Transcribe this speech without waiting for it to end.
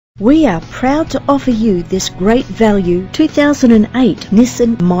We are proud to offer you this great value 2008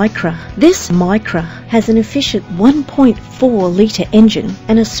 Nissan Micra. This Micra has an efficient 1.4 litre engine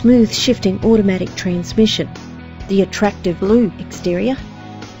and a smooth shifting automatic transmission. The attractive blue exterior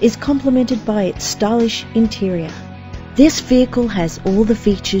is complemented by its stylish interior. This vehicle has all the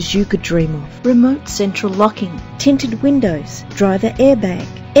features you could dream of: remote central locking, tinted windows, driver airbag,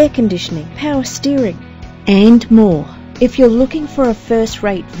 air conditioning, power steering, and more. If you're looking for a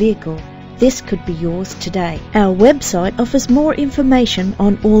first-rate vehicle, this could be yours today. Our website offers more information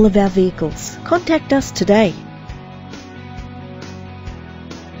on all of our vehicles. Contact us today.